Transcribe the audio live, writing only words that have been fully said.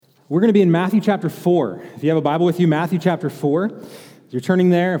We're going to be in Matthew chapter 4. If you have a Bible with you, Matthew chapter 4. If you're turning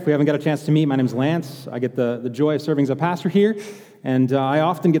there, if we haven't got a chance to meet, my name's Lance. I get the joy of serving as a pastor here, and I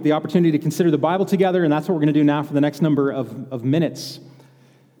often get the opportunity to consider the Bible together, and that's what we're going to do now for the next number of minutes.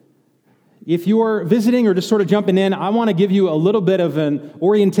 If you're visiting or just sort of jumping in, I want to give you a little bit of an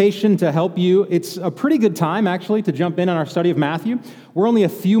orientation to help you. It's a pretty good time, actually, to jump in on our study of Matthew. We're only a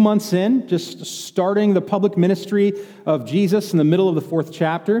few months in, just starting the public ministry of Jesus in the middle of the 4th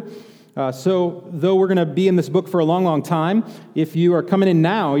chapter. So though we're going to be in this book for a long, long time, if you are coming in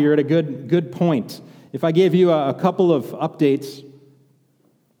now, you're at a good point. If I gave you a couple of updates,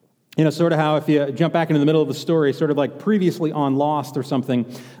 sort of how if you jump back into the middle of the story, sort of like previously on Lost or something,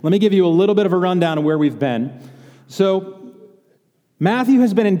 let me give you a little bit of a rundown of where we've been. So Matthew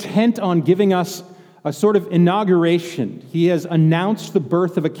has been intent on giving us a sort of inauguration. He has announced the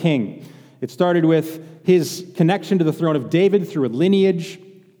birth of a king. It started with his connection to the throne of David through a lineage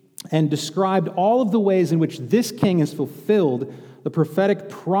and described all of the ways in which this king has fulfilled the prophetic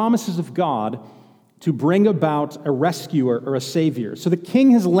promises of God to bring about a rescuer or a savior. So the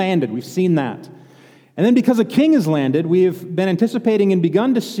king has landed. We've seen that. And then because a king has landed, we have been anticipating and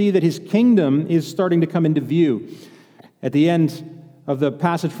begun to see that his kingdom is starting to come into view. At the end of the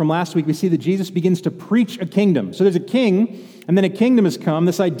passage from last week, we see that Jesus begins to preach a kingdom. So there's a king, and then a kingdom has come,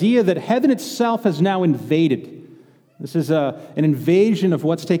 this idea that heaven itself has now invaded. This is an invasion of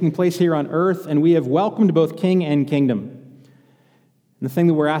what's taking place here on earth, and we have welcomed both king and kingdom. And the thing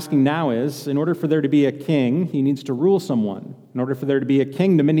that we're asking now is, in order for there to be a king, he needs to rule someone. In order for there to be a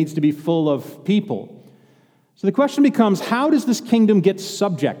kingdom, it needs to be full of people. So the question becomes, how does this kingdom get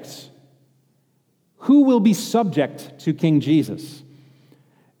subject? Who will be subject to King Jesus?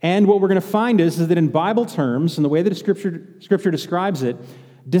 And what we're going to find is that in Bible terms, and the way that Scripture describes it,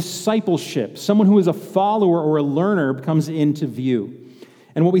 discipleship, someone who is a follower or a learner, comes into view.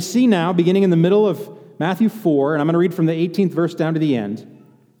 And what we see now, beginning in the middle of Matthew 4, and I'm going to read from the 18th verse down to the end,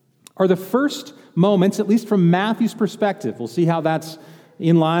 are the first moments, at least from Matthew's perspective. We'll see how that's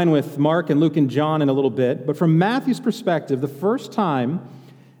in line with Mark and Luke and John in a little bit. But from Matthew's perspective, the first time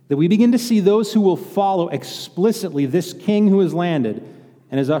that we begin to see those who will follow explicitly this king who has landed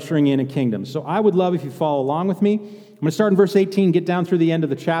and is ushering in a kingdom. So I would love if you follow along with me. I'm going to start in verse 18, get down through the end of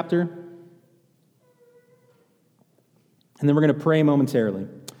the chapter, and then we're going to pray momentarily.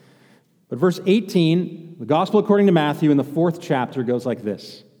 But verse 18, the Gospel according to Matthew in the 4th chapter goes like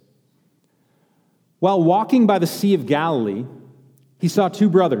this. While walking by the Sea of Galilee, he saw two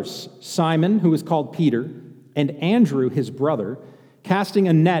brothers, Simon, who was called Peter, and Andrew, his brother, casting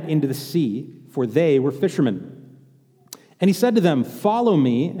a net into the sea, for they were fishermen. And he said to them, "Follow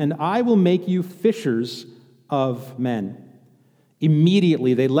me, and I will make you fishers of men."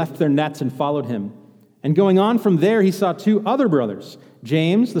 Immediately they left their nets and followed him. And going on from there, he saw two other brothers,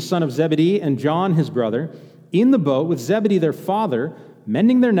 James, the son of Zebedee, and John, his brother, in the boat with Zebedee, their father,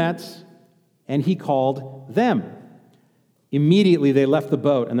 mending their nets, and he called them. Immediately they left the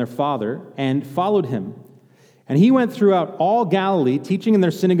boat and their father and followed him. And he went throughout all Galilee, teaching in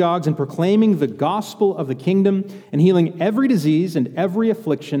their synagogues and proclaiming the gospel of the kingdom and healing every disease and every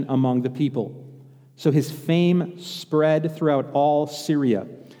affliction among the people. So his fame spread throughout all Syria.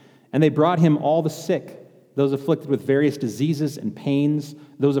 And they brought him all the sick, those afflicted with various diseases and pains,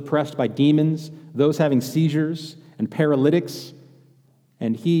 those oppressed by demons, those having seizures and paralytics,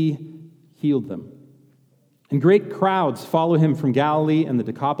 and he healed them. And great crowds follow him from Galilee and the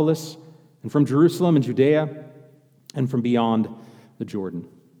Decapolis, and from Jerusalem and Judea, and from beyond the Jordan.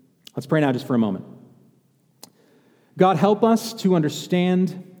 Let's pray now just for a moment. God, help us to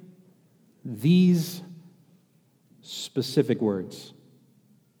understand these specific words.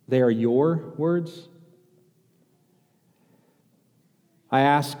 They are your words. I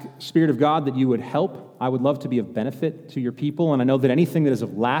ask, Spirit of God, that you would help. I would love to be of benefit to your people, and I know that anything that is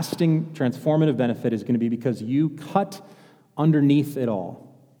of lasting, transformative benefit is going to be because you cut underneath it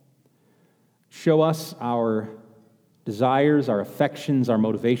all. Show us our desires, our affections, our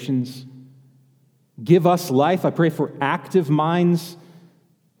motivations. Give us life. I pray for active minds,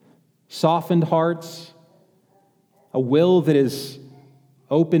 softened hearts, a will that is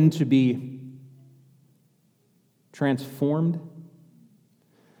open to be transformed.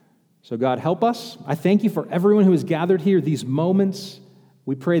 So God, help us. I thank you for everyone who has gathered here, these moments.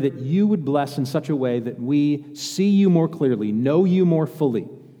 We pray that you would bless in such a way that we see you more clearly, know you more fully,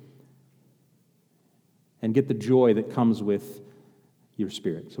 and get the joy that comes with your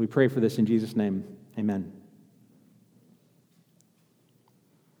Spirit. So we pray for this in Jesus' name. Amen.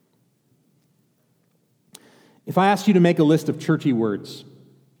 If I asked you to make a list of churchy words,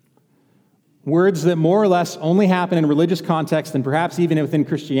 Words that more or less only happen in religious context and perhaps even within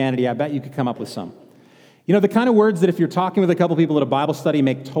Christianity. I bet you could come up with some. You know, the kind of words that if you're talking with a couple people at a Bible study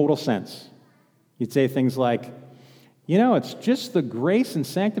make total sense. You'd say things like, you know, it's just the grace and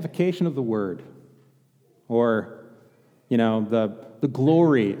sanctification of the word. Or, you know, the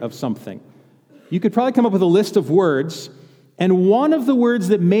glory of something. You could probably come up with a list of words, and one of the words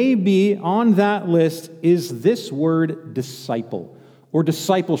that may be on that list is this word, disciple, or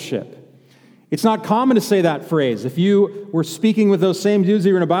discipleship. It's not common to say that phrase. If you were speaking with those same dudes that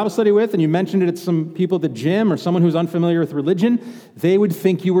you were in a Bible study with and you mentioned it to some people at the gym or someone who's unfamiliar with religion, they would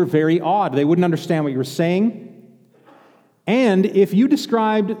think you were very odd. They wouldn't understand what you were saying. And if you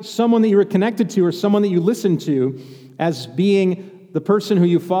described someone that you were connected to or someone that you listened to as being the person who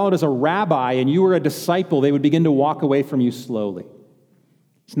you followed as a rabbi and you were a disciple, they would begin to walk away from you slowly.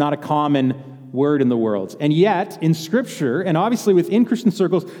 It's not a common word in the world. And yet, in Scripture, and obviously within Christian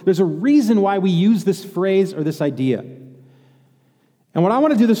circles, there's a reason why we use this phrase or this idea. And what I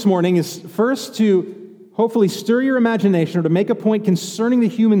want to do this morning is first to hopefully stir your imagination or to make a point concerning the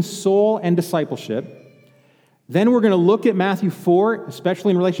human soul and discipleship. Then we're going to look at Matthew 4,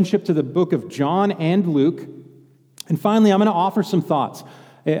 especially in relationship to the book of John and Luke. And finally, I'm going to offer some thoughts.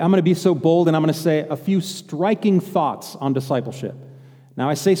 I'm going to be so bold and I'm going to say a few striking thoughts on discipleship. Now,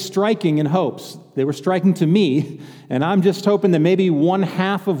 I say striking in hopes. They were striking to me, and I'm just hoping that maybe one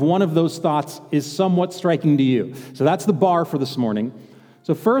half of one of those thoughts is somewhat striking to you. So that's the bar for this morning.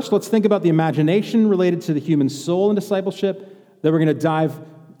 So first, let's think about the imagination related to the human soul and discipleship. Then we're going to dive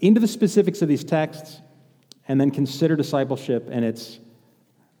into the specifics of these texts, and then consider discipleship and its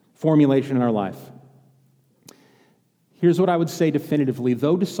formulation in our life. Here's what I would say definitively.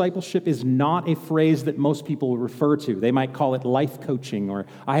 Though discipleship is not a phrase that most people refer to, they might call it life coaching, or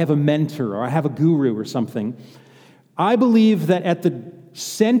I have a mentor, or I have a guru or something. I believe that at the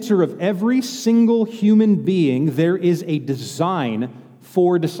center of every single human being, there is a design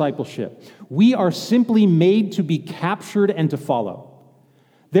for discipleship. We are simply made to be captured and to follow.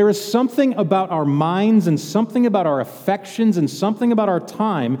 There is something about our minds and something about our affections and something about our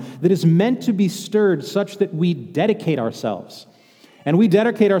time that is meant to be stirred such that we dedicate ourselves. And we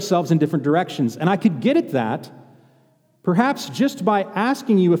dedicate ourselves in different directions. And I could get at that perhaps just by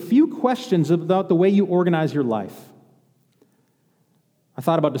asking you a few questions about the way you organize your life. I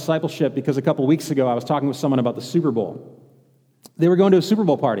thought about discipleship because a couple weeks ago I was talking with someone about the Super Bowl. They were going to a Super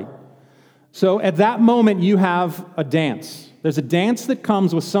Bowl party. So at that moment you have a dance. There's a dance that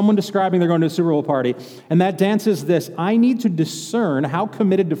comes with someone describing they're going to a Super Bowl party, and that dance is this: I need to discern how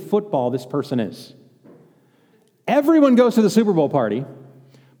committed to football this person is. Everyone goes to the Super Bowl party,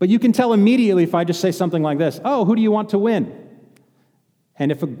 but you can tell immediately if I just say something like this: oh, who do you want to win?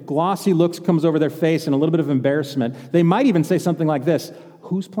 And if a glossy look comes over their face and a little bit of embarrassment, they might even say something like this: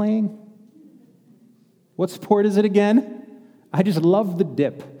 who's playing? What sport is it again? I just love the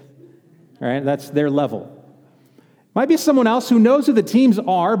dip. All right, that's their level. Might be someone else who knows who the teams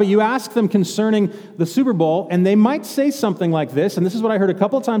are, but you ask them concerning the Super Bowl, and they might say something like this, and this is what I heard a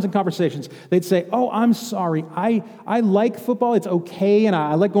couple of times in conversations. They'd say, oh, I'm sorry, I like football, it's okay, and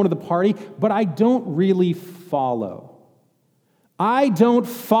I like going to the party, but I don't really follow. I don't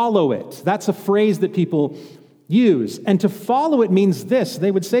follow it. That's a phrase that people use. And to follow it means this. They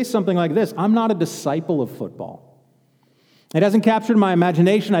would say something like this: I'm not a disciple of football. It hasn't captured my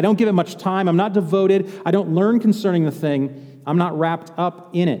imagination. I don't give it much time. I'm not devoted. I don't learn concerning the thing. I'm not wrapped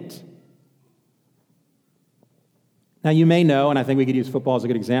up in it. Now, you may know, and I think we could use football as a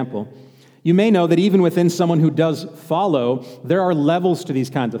good example, you may know that even within someone who does follow, there are levels to these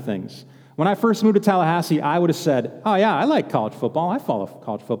kinds of things. When I first moved to Tallahassee, I would have said, oh yeah, I like college football. I follow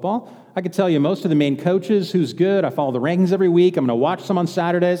college football. I could tell you most of the main coaches, who's good. I follow the rankings every week. I'm going to watch some on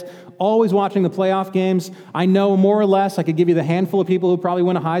Saturdays, always watching the playoff games. I know more or less. I could give you the handful of people who probably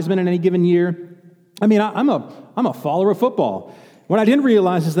win a Heisman in any given year. I mean, I'm a follower of football. What I didn't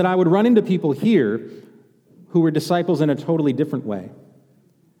realize is that I would run into people here who were disciples in a totally different way.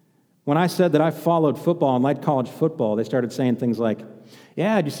 When I said that I followed football and liked college football, they started saying things like,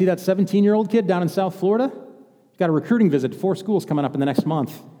 yeah, did you see that 17-year-old kid down in South Florida? He's got a recruiting visit to 4 schools coming up in the next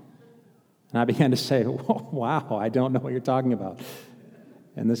month. And I began to say, wow, I don't know what you're talking about.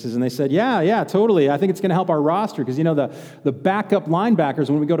 And they said, yeah, totally. I think it's going to help our roster because, you know, the backup linebackers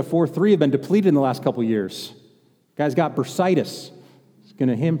when we go to 4-3 have been depleted in the last couple years. Guy's got bursitis. It's going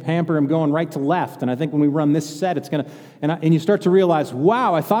to hamper him going right to left. And I think when we run this set, it's going to, and you start to realize,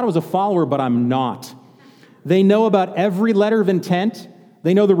 wow, I thought I was a follower, but I'm not. They know about every letter of intent.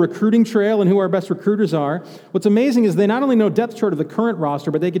 They know the recruiting trail and who our best recruiters are. What's amazing is they not only know depth chart of the current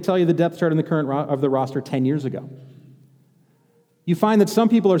roster, but they could tell you the depth chart in the current of the roster 10 years ago. You find that some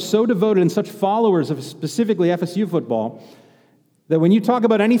people are so devoted and such followers of specifically FSU football that when you talk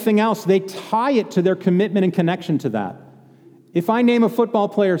about anything else, they tie it to their commitment and connection to that. If I name a football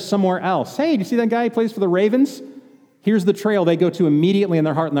player somewhere else, hey, do you see that guy who plays for the Ravens? Here's the trail they go to immediately in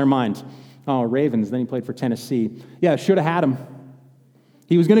their heart and their mind. Oh, Ravens, then he played for Tennessee. Yeah, should have had him.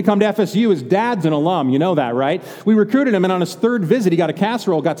 He was going to come to FSU. His dad's an alum. You know that, right? We recruited him, and on his third visit, he got a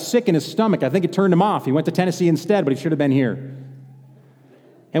casserole, got sick in his stomach. I think it turned him off. He went to Tennessee instead, but he should have been here.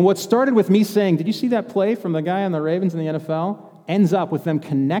 And what started with me saying, did you see that play from the guy on the Ravens in the NFL? Ends up with them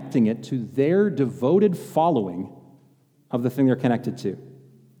connecting it to their devoted following of the thing they're connected to.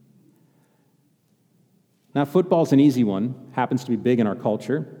 Now, football's an easy one, happens to be big in our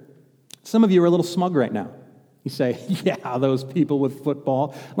culture. Some of you are a little smug right now. You say, yeah, those people with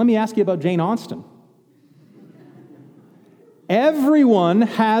football. Let me ask you about Jane Austen. Everyone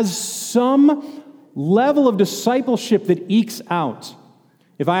has some level of discipleship that ekes out.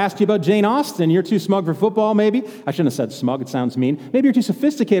 If I asked you about Jane Austen, you're too smug for football, maybe. I shouldn't have said smug, it sounds mean. Maybe you're too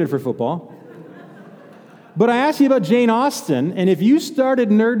sophisticated for football. But I asked you about Jane Austen, and if you started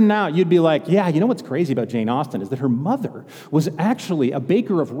nerding out, you'd be like, yeah, you know what's crazy about Jane Austen is that her mother was actually a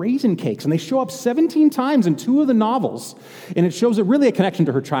baker of raisin cakes, and they show up 17 times in 2 of the novels, and it shows really a connection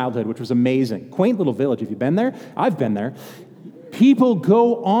to her childhood, which was amazing. Quaint little village. Have you been there? I've been there. People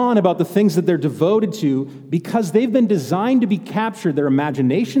go on about the things that they're devoted to because they've been designed to be captured. Their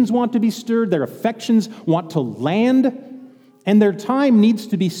imaginations want to be stirred, their affections want to land, and their time needs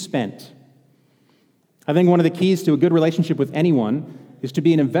to be spent. I think one of the keys to a good relationship with anyone is to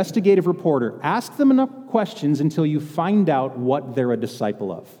be an investigative reporter. Ask them enough questions until you find out what they're a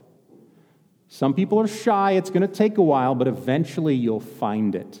disciple of. Some people are shy, it's going to take a while, but eventually you'll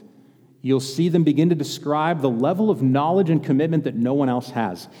find it. You'll see them begin to describe the level of knowledge and commitment that no one else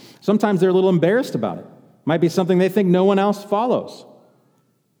has. Sometimes they're a little embarrassed about it. Might be something they think no one else follows.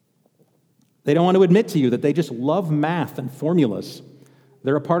 They don't want to admit to you that they just love math and formulas.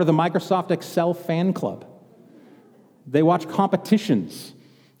 They're a part of the Microsoft Excel fan club. They watch competitions.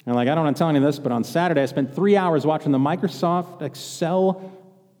 And I don't want to tell you this, but on Saturday I spent 3 hours watching the Microsoft Excel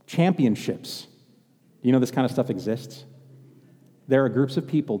championships. Do you know this kind of stuff exists? There are groups of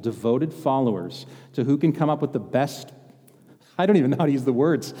people, devoted followers, to who can come up with the best, I don't even know how to use the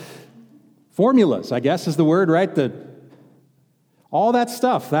words, formulas, I guess is the word, right? All that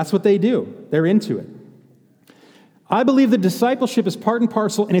stuff, that's what they do. They're into it. I believe that discipleship is part and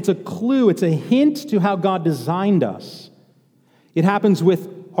parcel, and it's a clue, it's a hint to how God designed us. It happens with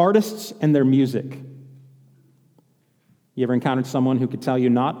artists and their music. You ever encountered someone who could tell you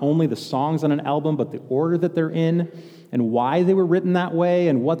not only the songs on an album, but the order that they're in, and why they were written that way,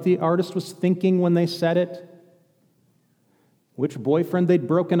 and what the artist was thinking when they said it? Which boyfriend they'd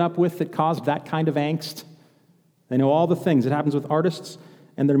broken up with that caused that kind of angst? They know all the things. It happens with artists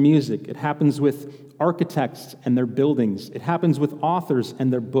and their music. It happens with architects and their buildings. It happens with authors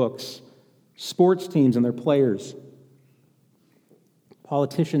and their books, sports teams and their players,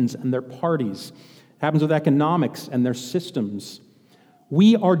 politicians and their parties. It happens with economics and their systems.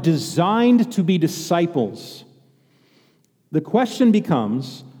 We are designed to be disciples. The question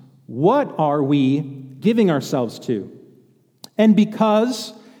becomes, what are we giving ourselves to? And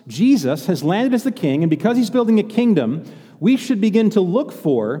because Jesus has landed as the king, and because he's building a kingdom, we should begin to look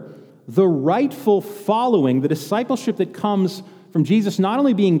for the rightful following, the discipleship that comes from Jesus not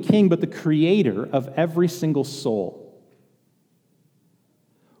only being king, but the creator of every single soul.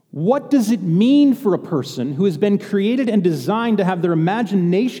 What does it mean for a person who has been created and designed to have their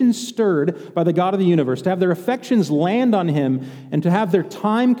imagination stirred by the God of the universe, to have their affections land on him, and to have their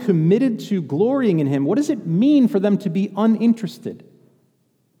time committed to glorying in him? What does it mean for them to be uninterested?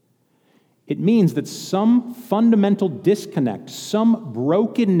 It means that some fundamental disconnect, some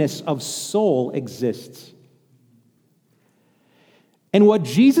brokenness of soul exists. And what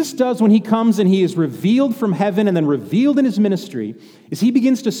Jesus does when he comes and he is revealed from heaven and then revealed in his ministry is he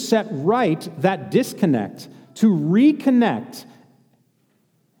begins to set right that disconnect, to reconnect,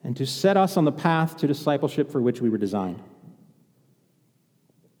 and to set us on the path to discipleship for which we were designed.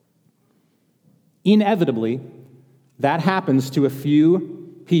 Inevitably, that happens to a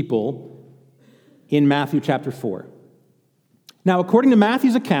few people in Matthew chapter 4. Now, according to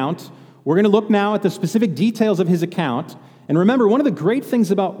Matthew's account, we're going to look now at the specific details of his account. And remember, one of the great things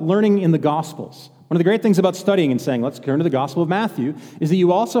about learning in the Gospels, one of the great things about studying and saying, let's turn to the Gospel of Matthew, is that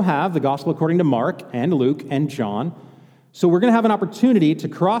you also have the Gospel according to Mark and Luke and John. So we're going to have an opportunity to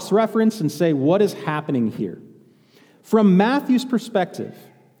cross-reference and say, what is happening here? From Matthew's perspective,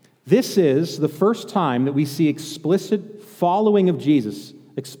 this is the first time that we see explicit following of Jesus,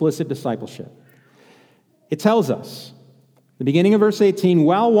 explicit discipleship. It tells us The beginning of verse 18,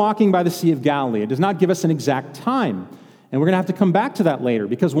 while walking by the Sea of Galilee. It does not give us an exact time. And we're going to have to come back to that later,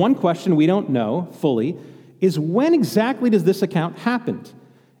 because one question we don't know fully is, when exactly does this account happen?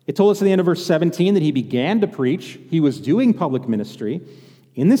 It told us at the end of verse 17 that he began to preach. He was doing public ministry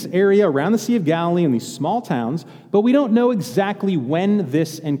in this area around the Sea of Galilee in these small towns, but we don't know exactly when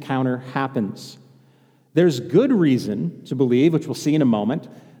this encounter happens. There's good reason to believe, which we'll see in a moment,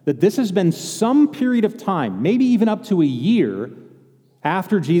 that this has been some period of time, maybe even up to a year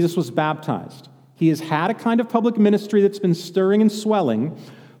after Jesus was baptized. He has had a kind of public ministry that's been stirring and swelling,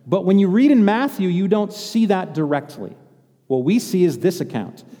 but when you read in Matthew, you don't see that directly. What we see is this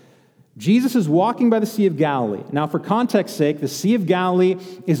account. Jesus is walking by the Sea of Galilee. Now, for context's sake, the Sea of Galilee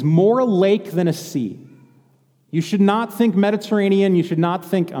is more a lake than a sea. You should not think Mediterranean. You should not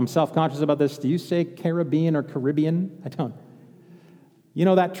think, I'm self-conscious about this. Do you say Caribbean or Caribbean? I don't. You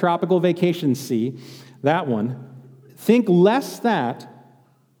know that tropical vacation sea, that one. Think less that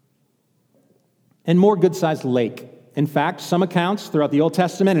and more good-sized lake. In fact, some accounts throughout the Old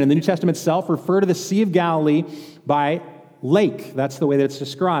Testament and in the New Testament itself refer to the Sea of Galilee by lake. That's the way that it's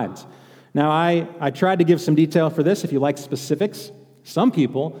described. Now, I tried to give some detail for this if you like specifics. Some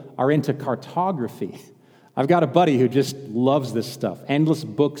people are into cartography. I've got a buddy who just loves this stuff. Endless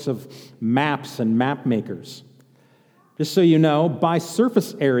books of maps and map makers. Just so you know, by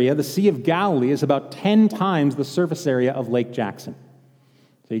surface area, the Sea of Galilee is about 10 times the surface area of Lake Jackson.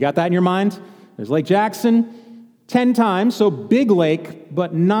 So you got that in your mind? There's Lake Jackson, 10 times, so big lake,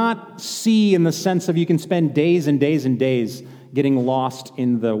 but not sea in the sense of you can spend days and days and days getting lost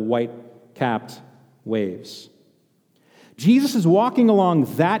in the white-capped waves. Jesus is walking along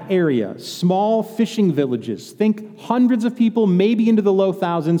that area, small fishing villages. Think hundreds of people, maybe into the low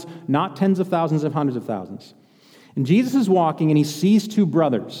thousands, not tens of thousands of hundreds of thousands. And Jesus is walking and he sees two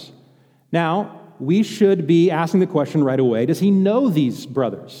brothers. Now, we should be asking the question right away, does he know these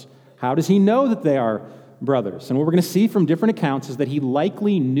brothers? How does he know that they are brothers? And what we're going to see from different accounts is that he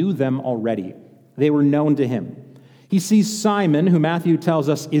likely knew them already. They were known to him. He sees Simon, who Matthew tells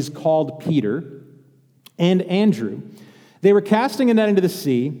us is called Peter, and Andrew. They were casting a net into the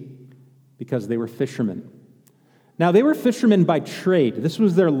sea because they were fishermen. Now, they were fishermen by trade. This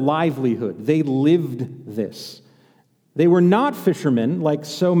was their livelihood. They lived this. They were not fishermen like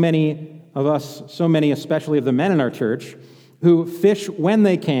so many of us, so many especially of the men in our church, who fish when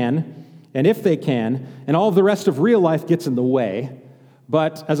they can and if they can, and all of the rest of real life gets in the way.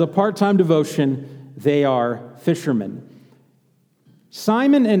 But as a part-time devotion, they are fishermen.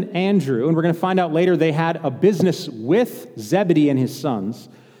 Simon and Andrew, and we're going to find out later, they had a business with Zebedee and his sons.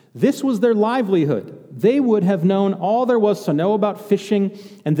 This was their livelihood. They would have known all there was to know about fishing,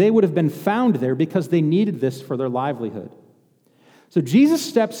 and they would have been found there because they needed this for their livelihood. So Jesus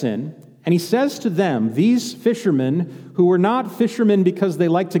steps in, and he says to them, these fishermen who were not fishermen because they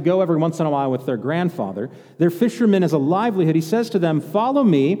like to go every once in a while with their grandfather, they're fishermen as a livelihood. He says to them, follow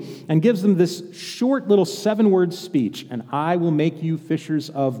me, and gives them this short little 7-word speech, and I will make you fishers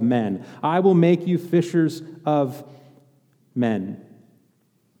of men. I will make you fishers of men.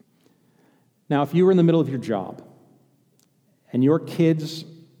 Now, if you were in the middle of your job, and your kids'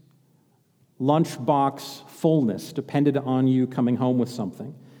 lunchbox fullness depended on you coming home with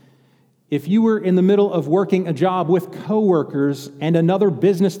something, if you were in the middle of working a job with coworkers and another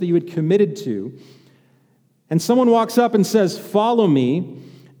business that you had committed to, and someone walks up and says, follow me,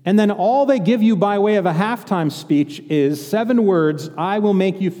 and then all they give you by way of a halftime speech is 7 words, I will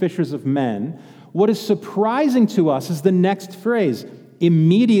make you fishers of men, what is surprising to us is the next phrase.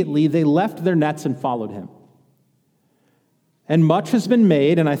 Immediately they left their nets and followed him. And much has been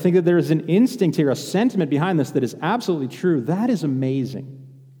made, and I think that there is an instinct here, a sentiment behind this that is absolutely true. That is amazing.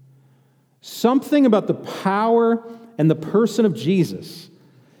 Something about the power and the person of Jesus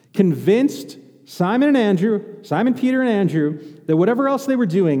convinced Simon, Peter and Andrew, that whatever else they were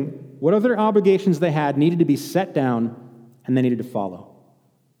doing, what other obligations they had needed to be set down and they needed to follow.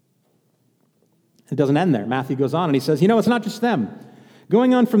 It doesn't end there. Matthew goes on and he says, it's not just them.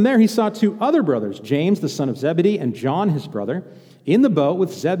 Going on from there, he saw 2 other brothers, James, the son of Zebedee, and John, his brother, in the boat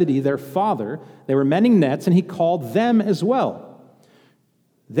with Zebedee, their father. They were mending nets, and he called them as well.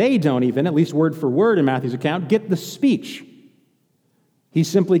 They don't even, at least word for word in Matthew's account, get the speech. He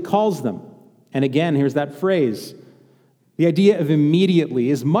simply calls them. And again, here's that phrase. The idea of immediately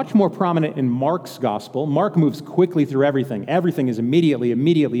is much more prominent in Mark's gospel. Mark moves quickly through everything. Everything is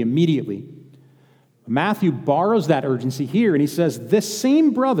immediately. Matthew borrows that urgency here, and he says, this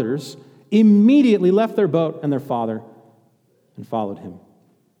same brothers immediately left their boat and their father and followed him.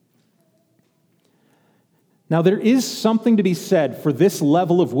 Now, there is something to be said for this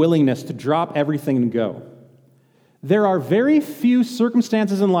level of willingness to drop everything and go. There are very few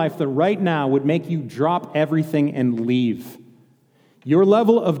circumstances in life that right now would make you drop everything and leave. Your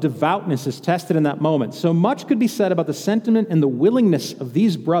level of devoutness is tested in that moment. So much could be said about the sentiment and the willingness of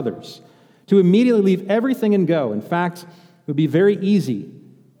these brothers to immediately leave everything and go. In fact, it would be very easy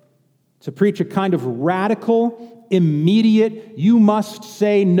to preach a kind of radical, immediate, you must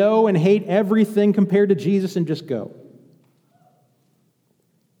say no and hate everything compared to Jesus and just go.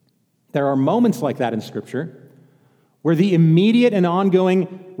 There are moments like that in Scripture where the immediate and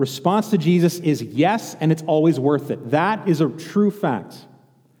ongoing response to Jesus is yes, and it's always worth it. That is a true fact.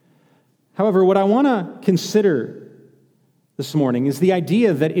 However, what I want to consider this morning is the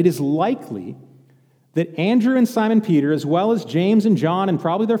idea that it is likely that Andrew and Simon Peter, as well as James and John and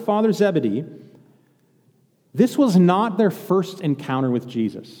probably their father Zebedee, this was not their first encounter with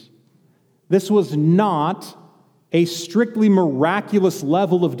Jesus. This was not a strictly miraculous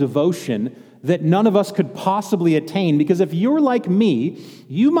level of devotion that none of us could possibly attain. Because if you're like me,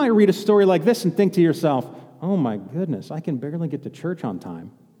 you might read a story like this and think to yourself, oh my goodness, I can barely get to church on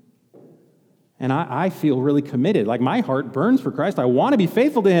time. And I feel really committed. Like my heart burns for Christ. I want to be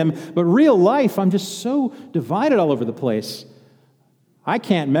faithful to Him. But real life, I'm just so divided all over the place. I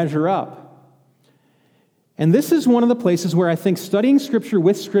can't measure up. And this is one of the places where I think studying Scripture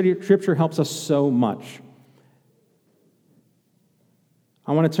with Scripture helps us so much.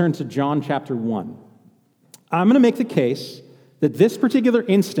 I want to turn to John chapter 1. I'm going to make the case that this particular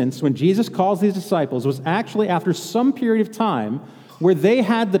instance, when Jesus calls these disciples, was actually after some period of time where they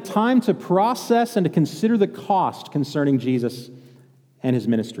had the time to process and to consider the cost concerning Jesus and His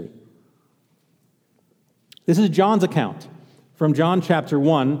ministry. This is John's account from John chapter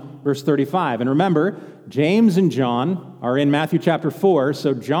 1, verse 35. And remember, James and John are in Matthew chapter 4,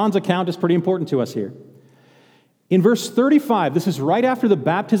 so John's account is pretty important to us here. In verse 35, this is right after the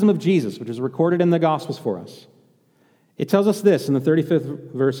baptism of Jesus, which is recorded in the Gospels for us. It tells us this in the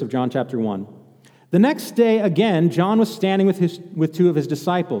 35th verse of John chapter 1. The next day, again, John was standing with two of his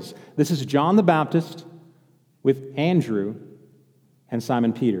disciples. This is John the Baptist with Andrew and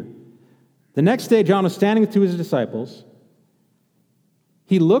Simon Peter. The next day, John was standing with two of his disciples.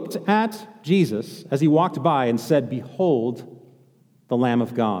 He looked at Jesus as he walked by and said, "Behold, the Lamb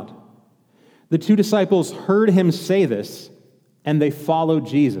of God." The two disciples heard him say this, and they followed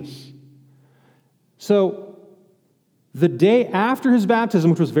Jesus. So, the day after his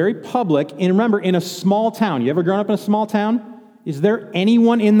baptism, which was very public, and remember, in a small town. You ever grown up in a small town? Is there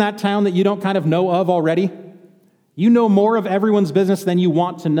anyone in that town that you don't kind of know of already? You know more of everyone's business than you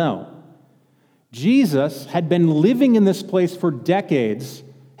want to know. Jesus had been living in this place for decades,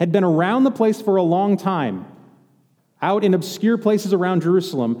 had been around the place for a long time, out in obscure places around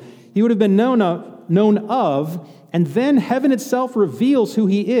Jerusalem. He would have been known of, and then heaven itself reveals who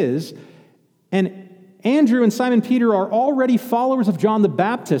he is. And Andrew and Simon Peter are already followers of John the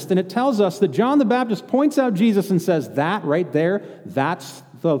Baptist, and it tells us that John the Baptist points out Jesus and says, that right there, that's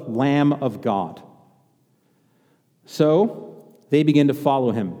the Lamb of God. So they begin to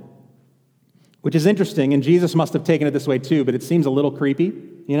follow him, which is interesting, and Jesus must have taken it this way too, but it seems a little creepy,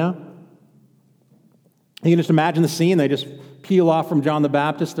 you know? You can just imagine the scene. They just peel off from John the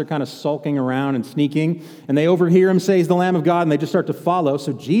Baptist. They're kind of sulking around and sneaking, and they overhear him say he's the Lamb of God, and they just start to follow.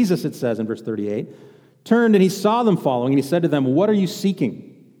 So Jesus, it says in verse 38, turned and he saw them following, and he said to them, "What are you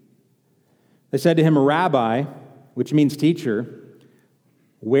seeking?" They said to him, "Rabbi," which means teacher,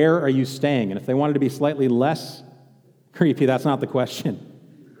 "where are you staying?" And if they wanted to be slightly less creepy, that's not the question.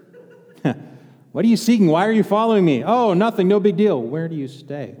 "What are you seeking? Why are you following me?" "Oh, nothing, no big deal." "Where do you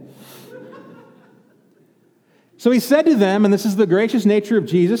stay?" So he said to them, and this is the gracious nature of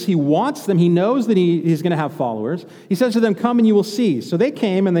Jesus, he wants them, he knows that he's going to have followers. He says to them, "Come and you will see." So they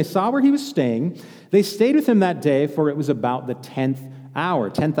came and they saw where he was staying. They stayed with him that day, for it was about the 10th hour.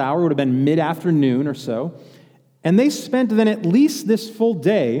 10th hour would have been mid-afternoon or so. And they spent then at least this full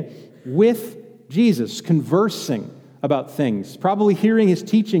day with Jesus, conversing about things, probably hearing his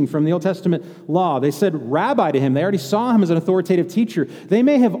teaching from the Old Testament law. They said "Rabbi" to him. They already saw him as an authoritative teacher. They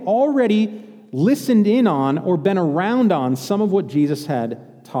may have already listened in on or been around on some of what Jesus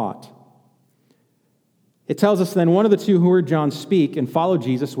had taught. It tells us then one of the two who heard John speak and followed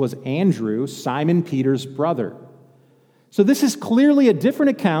Jesus was Andrew, Simon Peter's brother. So this is clearly a different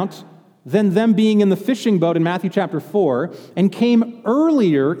account than them being in the fishing boat in Matthew chapter 4 and came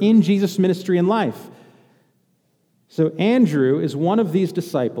earlier in Jesus' ministry and life. So Andrew is one of these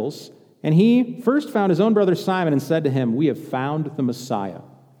disciples, and he first found his own brother Simon and said to him, "We have found the Messiah."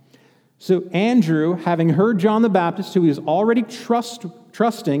 So Andrew, having heard John the Baptist, who he was already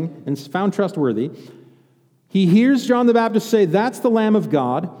trusting and found trustworthy, he hears John the Baptist say, "That's the Lamb of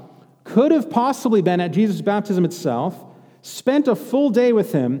God," could have possibly been at Jesus' baptism itself, spent a full day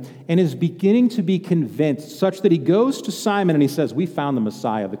with him, and is beginning to be convinced, such that he goes to Simon and he says, "We found the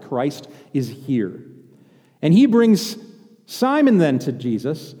Messiah, the Christ is here." And he brings Simon then to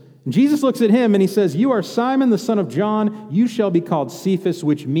Jesus, and Jesus looks at him and he says, "You are Simon, the son of John. You shall be called Cephas,"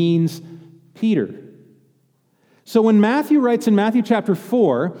 which means Peter. So when Matthew writes in Matthew chapter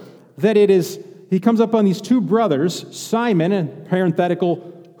 4 that he comes up on these two brothers, Simon, and parenthetical,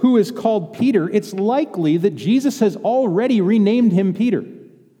 who is called Peter, it's likely that Jesus has already renamed him Peter.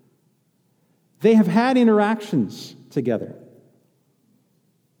 They have had interactions together.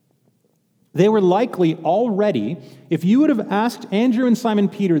 They were likely already, if you would have asked Andrew and Simon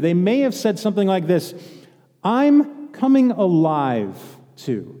Peter, they may have said something like this: "I'm coming alive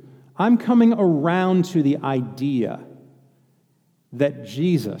to, I'm coming around to the idea that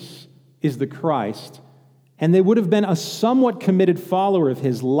Jesus is the Christ," and they would have been a somewhat committed follower of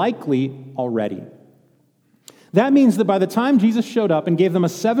his, likely already. That means that by the time Jesus showed up and gave them a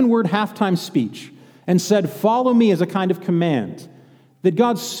 7-word halftime speech and said, "Follow me," as a kind of command, that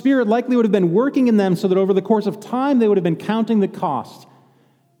God's Spirit likely would have been working in them so that over the course of time they would have been counting the cost,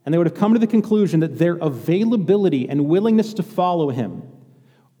 and they would have come to the conclusion that their availability and willingness to follow him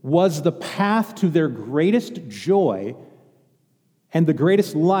was the path to their greatest joy and the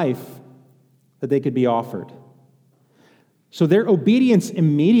greatest life that they could be offered. So their obedience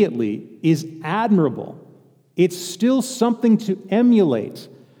immediately is admirable. It's still something to emulate,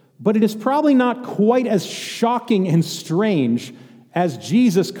 but it is probably not quite as shocking and strange as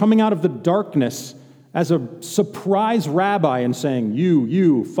Jesus coming out of the darkness as a surprise rabbi and saying,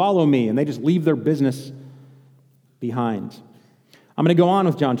 you, follow me, and they just leave their business behind. I'm going to go on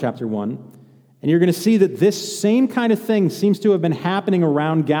with John chapter 1, and you're going to see that this same kind of thing seems to have been happening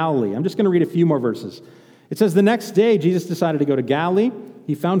around Galilee. I'm just going to read a few more verses. It says, "The next day, Jesus decided to go to Galilee.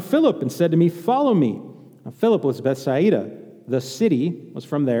 He found Philip and said to me, 'Follow me.' Now, Philip was Bethsaida. The city was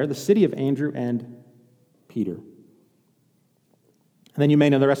from there, the city of Andrew and Peter." And then you may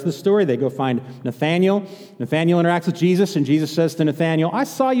know the rest of the story. They go find Nathanael. Nathanael interacts with Jesus, and Jesus says to Nathanael, "I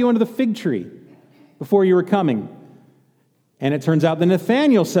saw you under the fig tree before you were coming." And it turns out that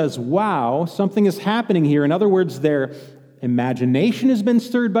Nathanael says, "Wow, something is happening here." In other words, their imagination has been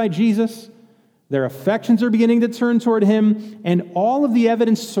stirred by Jesus. Their affections are beginning to turn toward him. And all of the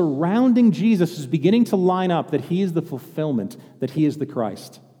evidence surrounding Jesus is beginning to line up that he is the fulfillment, that he is the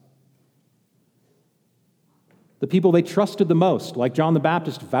Christ. The people they trusted the most, like John the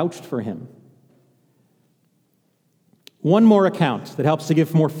Baptist, vouched for him. One more account that helps to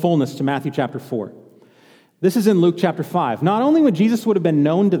give more fullness to Matthew chapter 4. This is in Luke chapter 5. Not only would Jesus would have been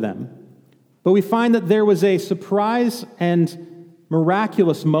known to them, but we find that there was a surprise and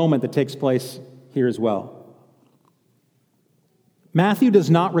miraculous moment that takes place here as well. Matthew does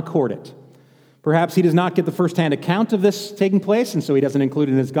not record it. Perhaps he does not get the first-hand account of this taking place, and so he doesn't include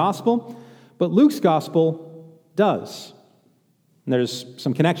it in his gospel. But Luke's gospel does. And there's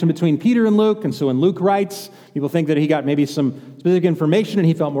some connection between Peter and Luke, and so when Luke writes, people think that he got maybe some specific information and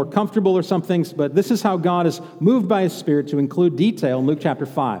he felt more comfortable or something, but this is how God is moved by his Spirit to include detail in Luke chapter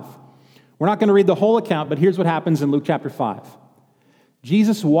 5. We're not going to read the whole account, but here's what happens in Luke chapter 5.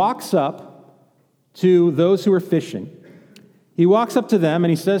 Jesus walks up to those who are fishing. He walks up to them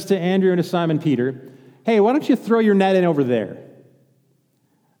and he says to Andrew and to Simon Peter, "Hey, why don't you throw your net in over there?"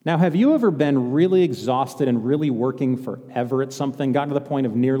 Now, have you ever been really exhausted and really working forever at something, gotten to the point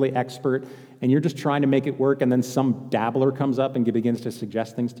of nearly expert, and you're just trying to make it work, and then some dabbler comes up and begins to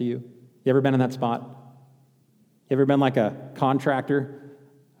suggest things to you? You ever been in that spot? You ever been like a contractor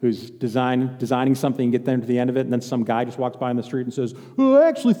who's designing something and get there to the end of it, and then some guy just walks by on the street and says, "Oh, I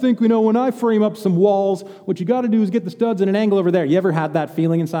actually think, when I frame up some walls, what you got to do is get the studs in an angle over there." You ever had that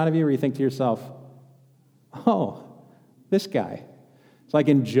feeling inside of you where you think to yourself, "Oh, this guy." It's like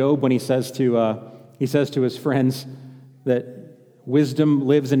in Job when he says to his friends that wisdom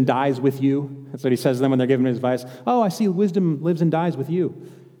lives and dies with you. That's what he says to them when they're giving him advice. "Oh, I see wisdom lives and dies with you."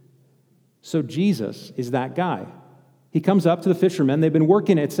 So Jesus is that guy. He comes up to the fishermen. They've been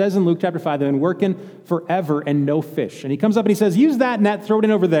working, it says in Luke chapter 5, they've been working forever and no fish. And he comes up and he says, "Use that net, throw it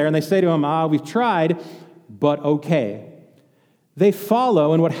in over there." And they say to him, "We've tried, but okay." They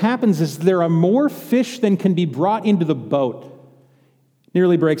follow, and what happens is there are more fish than can be brought into the boat.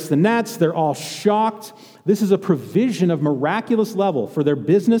 Nearly breaks the nets. They're all shocked. This is a provision of miraculous level for their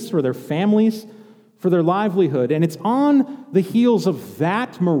business, for their families, for their livelihood. And it's on the heels of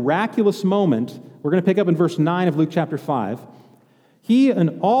that miraculous moment, we're going to pick up in verse 9 of Luke chapter 5. He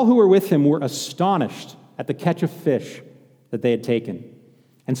and all who were with him were astonished at the catch of fish that they had taken.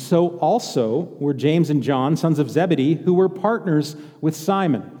 And so also were James and John, sons of Zebedee, who were partners with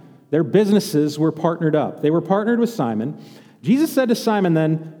Simon. Their businesses were partnered up. They were partnered with Simon. Jesus said to Simon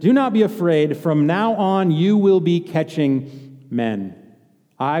then, "Do not be afraid. From now on you will be catching men.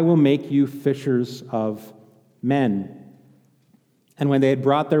 I will make you fishers of men." And when they had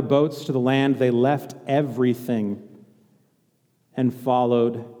brought their boats to the land, they left everything and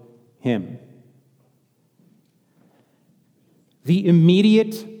followed him. The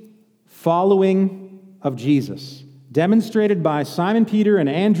immediate following of Jesus, demonstrated by Simon Peter and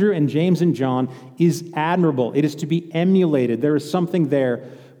Andrew and James and John, is admirable. It is to be emulated. There is something there,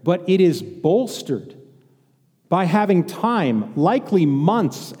 but it is bolstered by having time, likely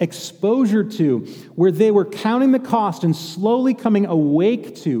months, exposure to, where they were counting the cost and slowly coming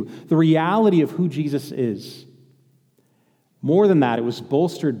awake to the reality of who Jesus is. More than that, it was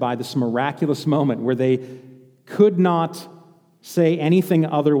bolstered by this miraculous moment where they could not say anything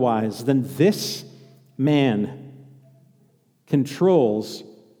otherwise than this man controls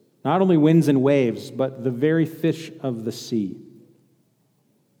not only winds and waves, but the very fish of the sea.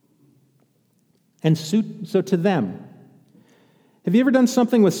 And so to them, have you ever done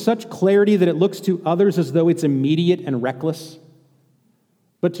something with such clarity that it looks to others as though it's immediate and reckless?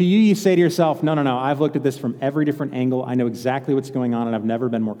 But to you, you say to yourself, no, I've looked at this from every different angle. I know exactly what's going on, and I've never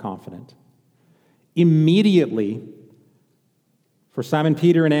been more confident. Immediately, for Simon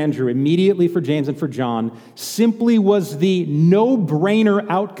Peter and Andrew, immediately for James and for John, simply was the no-brainer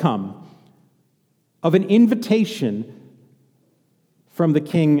outcome of an invitation from the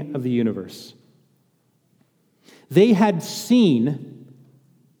King of the universe. They had seen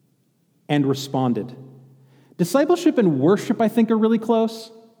and responded. Discipleship and worship, I think, are really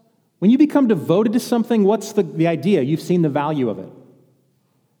close. When you become devoted to something, what's the idea? You've seen the value of it.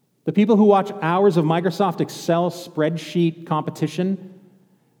 The people who watch hours of Microsoft Excel spreadsheet competition,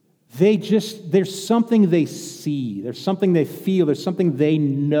 there's something they see, there's something they feel, there's something they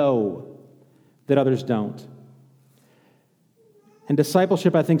know that others don't. And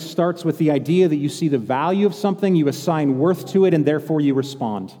discipleship, I think, starts with the idea that you see the value of something, you assign worth to it, and therefore you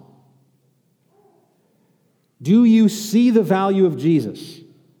respond. Do you see the value of Jesus?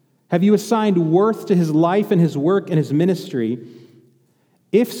 Have you assigned worth to his life and his work and his ministry?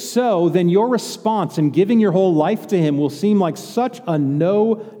 If so, then your response in giving your whole life to him will seem like such a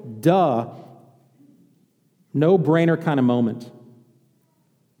no-brainer kind of moment.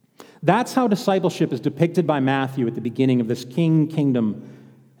 That's how discipleship is depicted by Matthew at the beginning of this king, kingdom,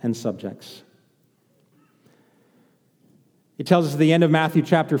 and subjects. It tells us at the end of Matthew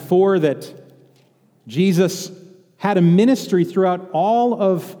chapter 4 that Jesus had a ministry throughout all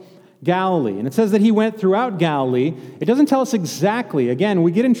of Galilee. And it says that he went throughout Galilee. It doesn't tell us exactly. Again,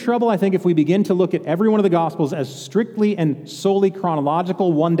 we get in trouble, I think, if we begin to look at every one of the Gospels as strictly and solely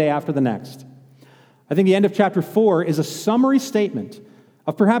chronological, one day after the next. I think the end of chapter 4 is a summary statement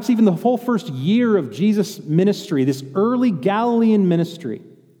of perhaps even the whole first year of Jesus' ministry, this early Galilean ministry.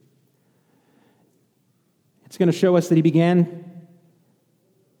 It's going to show us that he began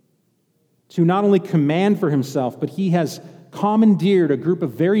to not only command for himself, but he has commandeered a group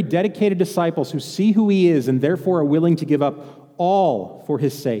of very dedicated disciples who see who he is and therefore are willing to give up all for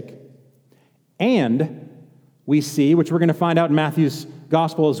his sake. And we see, which we're going to find out in Matthew's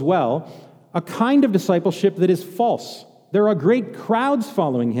gospel as well, a kind of discipleship that is false. There are great crowds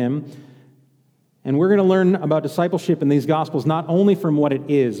following him, and we're going to learn about discipleship in these gospels not only from what it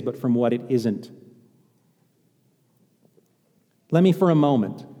is, but from what it isn't. Let me for a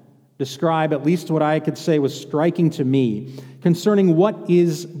moment describe at least what I could say was striking to me concerning what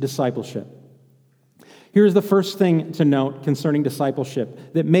is discipleship. Here's the first thing to note concerning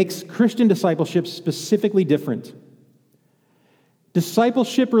discipleship that makes Christian discipleship specifically different.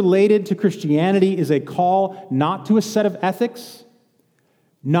 Discipleship related to Christianity is a call not to a set of ethics,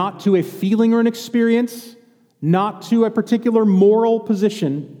 not to a feeling or an experience, not to a particular moral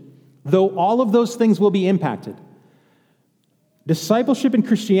position, though all of those things will be impacted. Discipleship in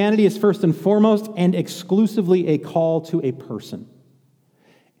Christianity is first and foremost and exclusively a call to a person.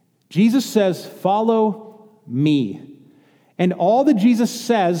 Jesus says, "Follow me." And all that Jesus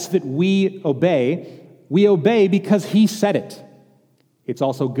says that we obey because he said it. It's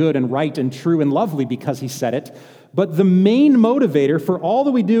also good and right and true and lovely because he said it. But the main motivator for all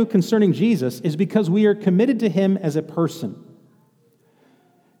that we do concerning Jesus is because we are committed to him as a person.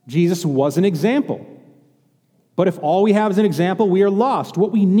 Jesus was an example. But if all we have is an example, we are lost.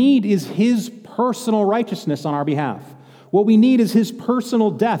 What we need is his personal righteousness on our behalf. What we need is his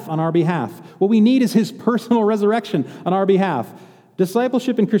personal death on our behalf. What we need is his personal resurrection on our behalf.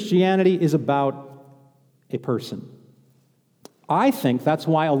 Discipleship in Christianity is about a person. I think that's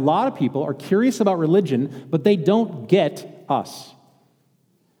why a lot of people are curious about religion, but they don't get us.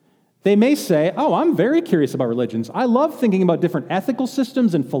 They may say, oh, I'm very curious about religions. I love thinking about different ethical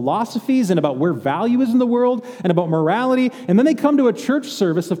systems and philosophies and about where value is in the world and about morality. And then they come to a church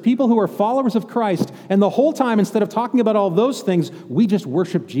service of people who are followers of Christ, and the whole time, instead of talking about all those things, we just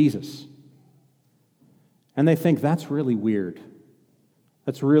worship Jesus. And they think, that's really weird.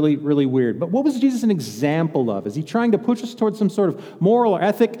 That's really, really weird. But what was Jesus an example of? Is he trying to push us towards some sort of moral or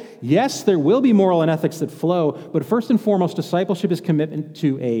ethic? Yes, there will be moral and ethics that flow, but first and foremost, discipleship is commitment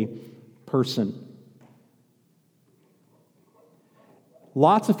to a person.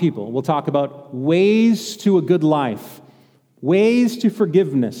 Lots of people will talk about ways to a good life, ways to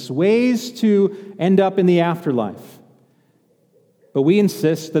forgiveness, ways to end up in the afterlife. But we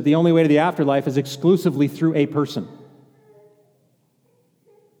insist that the only way to the afterlife is exclusively through a person.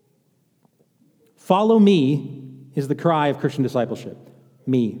 Follow me is the cry of Christian discipleship.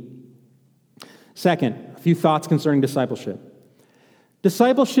 Me. Second, a few thoughts concerning discipleship.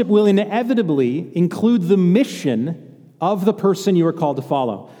 Discipleship will inevitably include the mission of the person you are called to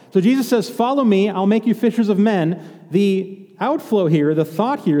follow. So Jesus says, follow me, I'll make you fishers of men. The outflow here, the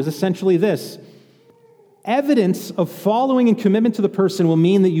thought here is essentially this. Evidence of following and commitment to the person will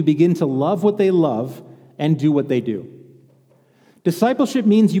mean that you begin to love what they love and do what they do. Discipleship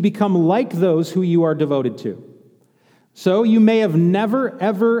means you become like those who you are devoted to. So you may have never,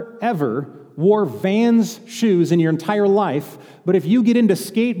 ever, ever wore Vans shoes in your entire life, but if you get into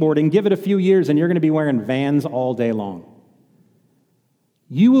skateboarding, give it a few years and you're going to be wearing Vans all day long.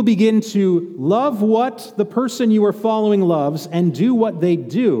 You will begin to love what the person you are following loves and do what they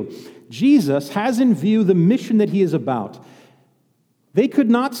do. Jesus has in view the mission that he is about. They could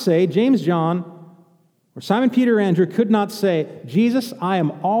not say, James, John, or Simon, Peter, or Andrew could not say, Jesus, I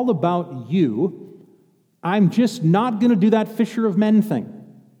am all about you. I'm just not going to do that fisher of men thing.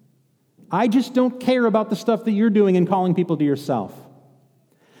 I just don't care about the stuff that you're doing and calling people to yourself.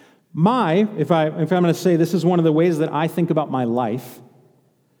 If I'm going to say this is one of the ways that I think about my life,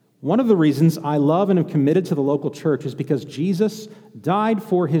 one of the reasons I love and am committed to the local church is because Jesus died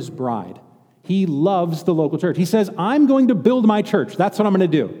for his bride. He loves the local church. He says, I'm going to build my church. That's what I'm going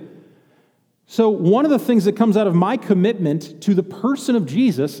to do. So one of the things that comes out of my commitment to the person of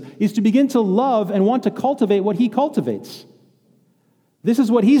Jesus is to begin to love and want to cultivate what he cultivates. This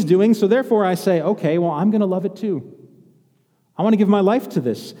is what he's doing, so therefore I say, okay, well, I'm going to love it too. I want to give my life to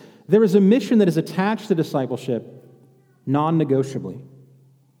this. There is a mission that is attached to discipleship non-negotiably.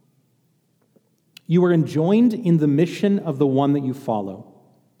 You are enjoined in the mission of the one that you follow.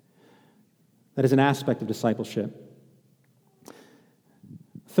 That is an aspect of discipleship.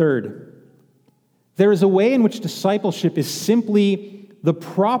 Third, there is a way in which discipleship is simply the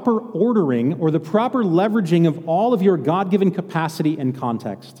proper ordering or the proper leveraging of all of your God-given capacity and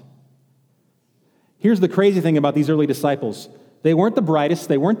context. Here's the crazy thing about these early disciples. They weren't the brightest,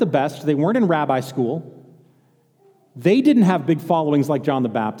 they weren't the best, they weren't in rabbi school. They didn't have big followings like John the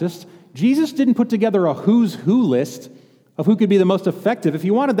Baptist. Jesus didn't put together a who's who list of who could be the most effective. If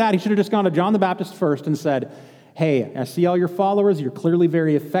he wanted that, he should have just gone to John the Baptist first and said, hey, I see all your followers, you're clearly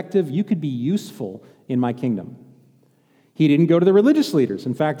very effective, you could be useful in my kingdom. He didn't go to the religious leaders.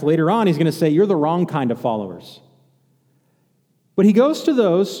 In fact, later on, he's going to say, you're the wrong kind of followers. But he goes to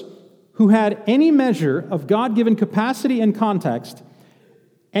those who had any measure of God-given capacity and context,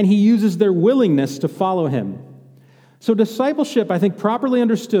 and he uses their willingness to follow him. So discipleship, I think, properly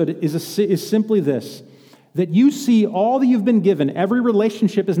understood, is simply this, that you see all that you've been given. Every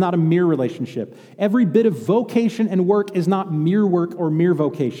relationship is not a mere relationship. Every bit of vocation and work is not mere work or mere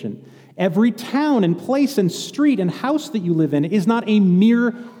vocation. Every town and place and street and house that you live in is not a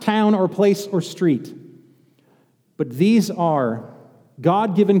mere town or place or street. But these are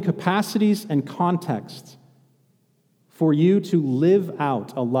God-given capacities and contexts for you to live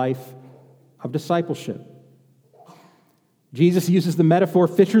out a life of discipleship. Jesus uses the metaphor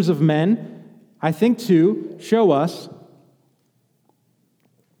fishers of men, I think, to show us,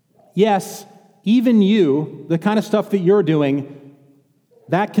 yes, even you, the kind of stuff that you're doing,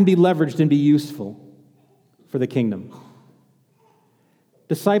 that can be leveraged and be useful for the kingdom.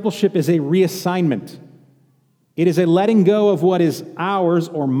 Discipleship is a reassignment. It is a letting go of what is ours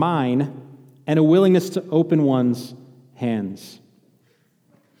or mine and a willingness to open one's hands.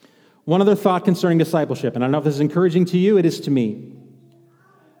 One other thought concerning discipleship, and I don't know if this is encouraging to you, it is to me.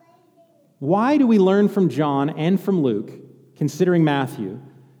 Why do we learn from John and from Luke, considering Matthew,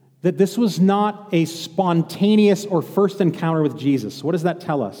 that this was not a spontaneous or first encounter with Jesus? What does that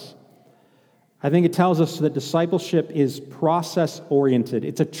tell us? I think it tells us that discipleship is process-oriented.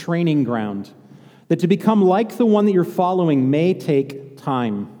 It's a training ground. That to become like the one that you're following may take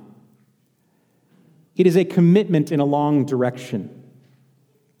time. It is a commitment in a long direction.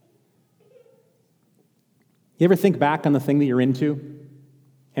 You ever think back on the thing that you're into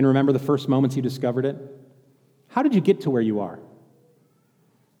and remember the first moments you discovered it? How did you get to where you are?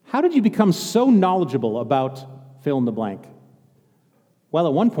 How did you become so knowledgeable about fill in the blank? Well,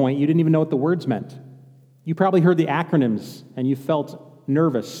 at one point, you didn't even know what the words meant. You probably heard the acronyms and you felt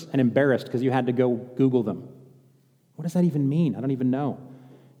nervous and embarrassed because you had to go Google them. What does that even mean? I don't even know.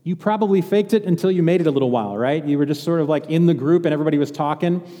 You probably faked it until you made it a little while, right? You were just sort of like in the group and everybody was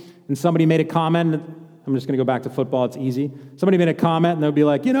talking and somebody made a comment. I'm just going to go back to football. It's easy. Somebody made a comment and they'll be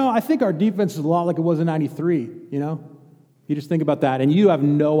like, I think our defense is a lot like it was in 93, You just think about that and you have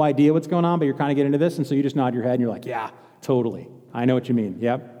no idea what's going on, but you're kind of getting into this. And so you just nod your head and you're like, yeah, totally. I know what you mean.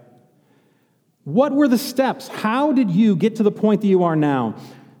 Yep. What were the steps? How did you get to the point that you are now?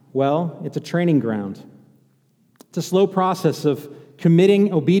 Well, it's a training ground. It's a slow process of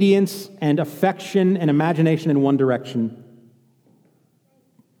committing obedience and affection and imagination in one direction.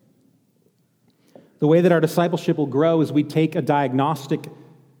 The way that our discipleship will grow is we take a diagnostic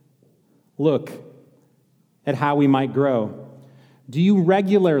look at how we might grow. Do you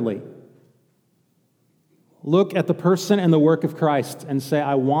regularly look at the person and the work of Christ and say,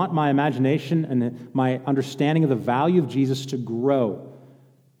 I want my imagination and my understanding of the value of Jesus to grow?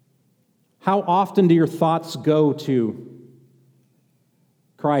 How often do your thoughts go to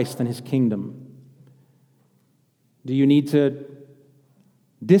Christ and his kingdom? Do you need to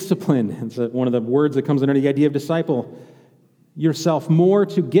discipline, it's one of the words that comes under the idea of disciple, yourself more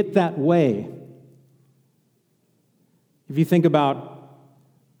to get that way? If you think about,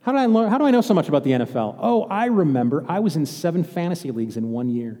 how do I know so much about the NFL? Oh, I remember I was in 7 fantasy leagues in 1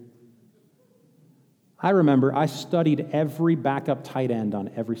 year. I remember I studied every backup tight end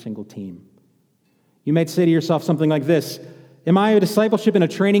on every single team. You might say to yourself something like this: am I a discipleship in a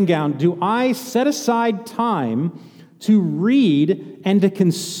training gown? Do I set aside time to read and to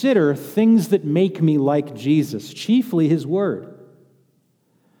consider things that make me like Jesus, chiefly his word?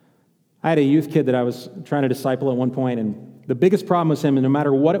 I had a youth kid that I was trying to disciple at one point, and the biggest problem was him, and no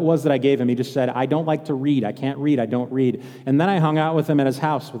matter what it was that I gave him, he just said, I don't like to read. I can't read. I don't read. And then I hung out with him at his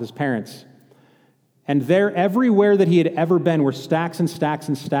house with his parents. And there, everywhere that he had ever been, were stacks and stacks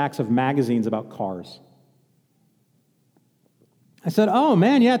and stacks of magazines about cars. I said, oh,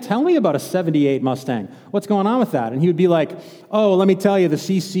 man, yeah, tell me about a 78 Mustang. What's going on with that? And he would be like, oh, let me tell you, the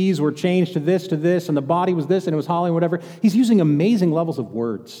CCs were changed to this, and the body was this, and it was Holly, and whatever. He's using amazing levels of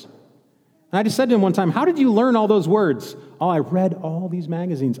words. And I just said to him one time, how did you learn all those words? Oh, I read all these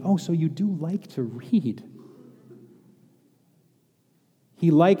magazines. Oh, so you do like to read.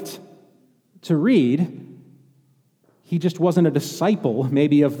 He liked to read. He just wasn't a disciple,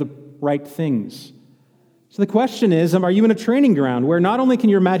 maybe, of the right things. So the question is, are you in a training ground where not only can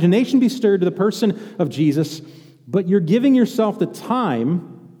your imagination be stirred to the person of Jesus, but you're giving yourself the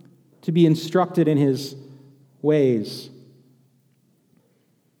time to be instructed in his ways?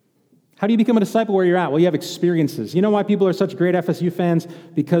 How do you become a disciple where you're at? Well, you have experiences. You know why people are such great FSU fans?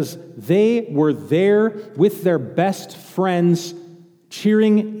 Because they were there with their best friends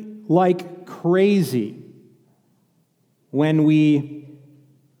cheering like crazy when we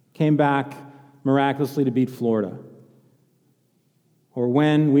came back miraculously to beat Florida, or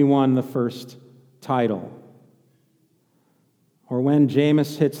when we won the first title, or when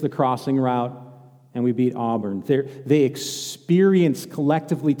Jameis hits the crossing route and we beat Auburn. They experience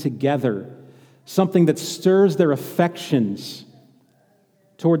collectively together something that stirs their affections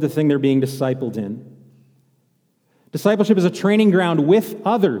toward the thing they're being discipled in. Discipleship is a training ground with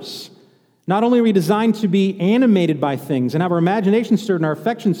others. Not only are we designed to be animated by things and have our imagination stirred and our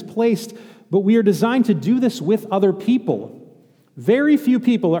affections placed, but we are designed to do this with other people. Very few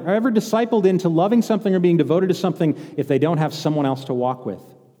people are ever discipled into loving something or being devoted to something if they don't have someone else to walk with.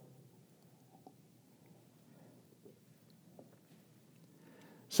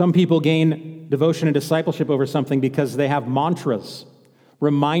 Some people gain devotion and discipleship over something because they have mantras,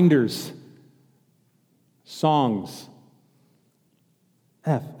 reminders, songs.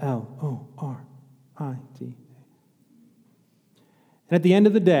 F-L-O-R-I-D. And at the end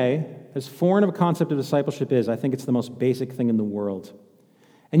of the day, as foreign of a concept of discipleship is, I think it's the most basic thing in the world.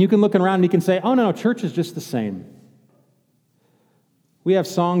 And you can look around and you can say, oh, no, church is just the same. We have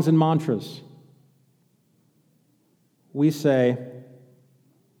songs and mantras. We say,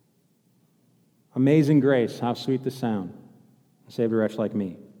 amazing grace, how sweet the sound, saved a wretch like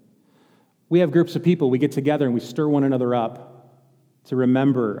me. We have groups of people, we get together and we stir one another up to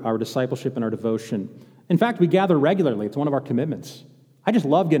remember our discipleship and our devotion. In fact, we gather regularly. It's one of our commitments. I just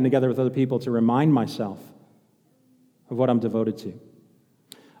love getting together with other people to remind myself of what I'm devoted to.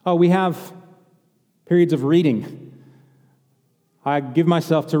 Oh, we have periods of reading. I give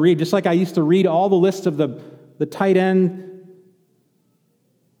myself to read, just like I used to read all the lists of the the tight end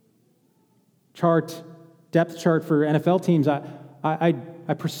depth chart for NFL teams, I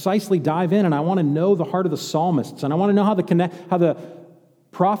precisely dive in and I want to know the heart of the psalmists, and I want to know how the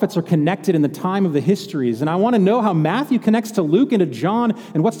prophets are connected in the time of the histories, and I want to know how Matthew connects to Luke and to John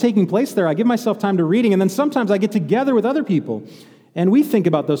and what's taking place there. I give myself time to reading, and then sometimes I get together with other people and we think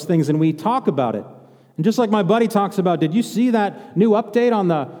about those things and we talk about it. And just like my buddy talks about, did you see that new update on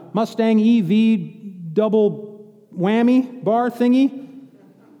the Mustang EV double whammy bar thingy?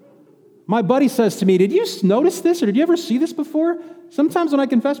 My buddy says to me, did you notice this, or did you ever see this before? Sometimes when I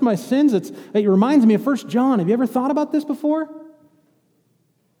confess my sins, it reminds me of 1 John. Have you ever thought about this before?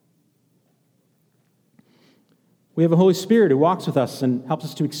 We have a Holy Spirit who walks with us and helps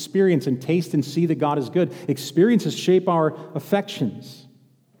us to experience and taste and see that God is good. Experiences shape our affections.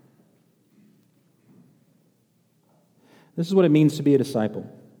 This is what it means to be a disciple.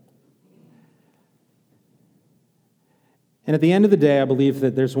 And at the end of the day, I believe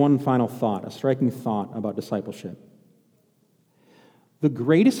that there's one final thought, a striking thought about discipleship. The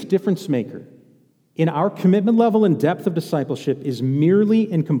greatest difference maker in our commitment level and depth of discipleship is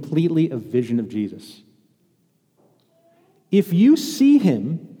merely and completely a vision of Jesus. If you see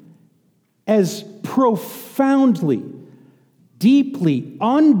him as profoundly, deeply,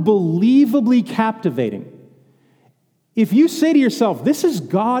 unbelievably captivating, if you say to yourself, this is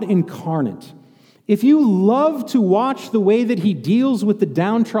God incarnate, if you love to watch the way that he deals with the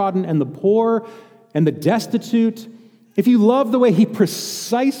downtrodden and the poor and the destitute, if you love the way he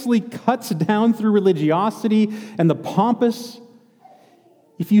precisely cuts down through religiosity and the pompous,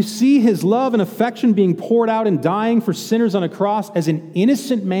 if you see his love and affection being poured out and dying for sinners on a cross as an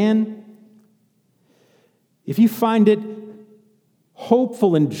innocent man, if you find it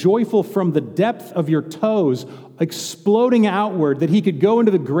hopeful and joyful from the depth of your toes, exploding outward, that he could go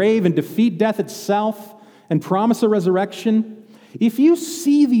into the grave and defeat death itself and promise a resurrection, if you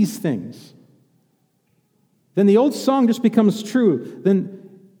see these things, then the old song just becomes true. Then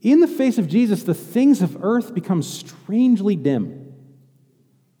in the face of Jesus, the things of earth become strangely dim.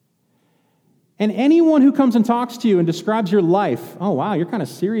 And anyone who comes and talks to you and describes your life, oh, wow, you're kind of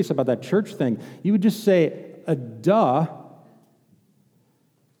serious about that church thing, you would just say, duh.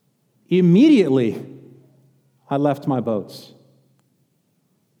 Immediately, I left my boats.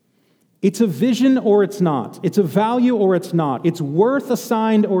 It's a vision or it's not. It's a value or it's not. It's worth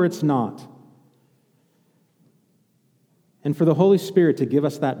assigned or it's not. And for the Holy Spirit to give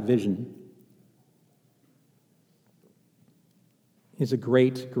us that vision is a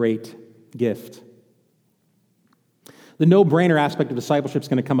great, great gift. The no-brainer aspect of discipleship is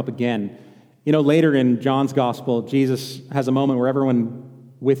going to come up again. You know, later in John's gospel, Jesus has a moment where everyone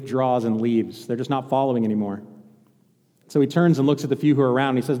withdraws and leaves. They're just not following anymore. So he turns and looks at the few who are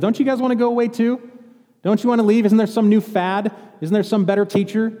around, and he says, don't you guys want to go away too? Don't you want to leave? Isn't there some new fad? Isn't there some better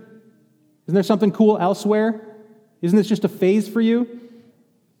teacher? Isn't there something cool elsewhere? Isn't this just a phase for you?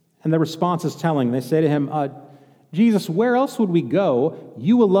 And the response is telling. They say to him, Jesus, where else would we go?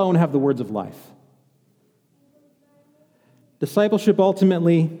 You alone have the words of life. Discipleship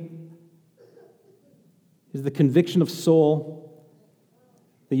ultimately is the conviction of soul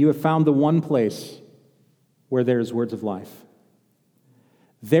that you have found the one place where there is words of life.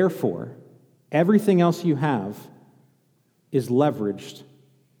 Therefore, everything else you have is leveraged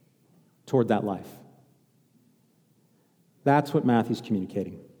toward that life. That's what Matthew's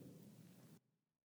communicating.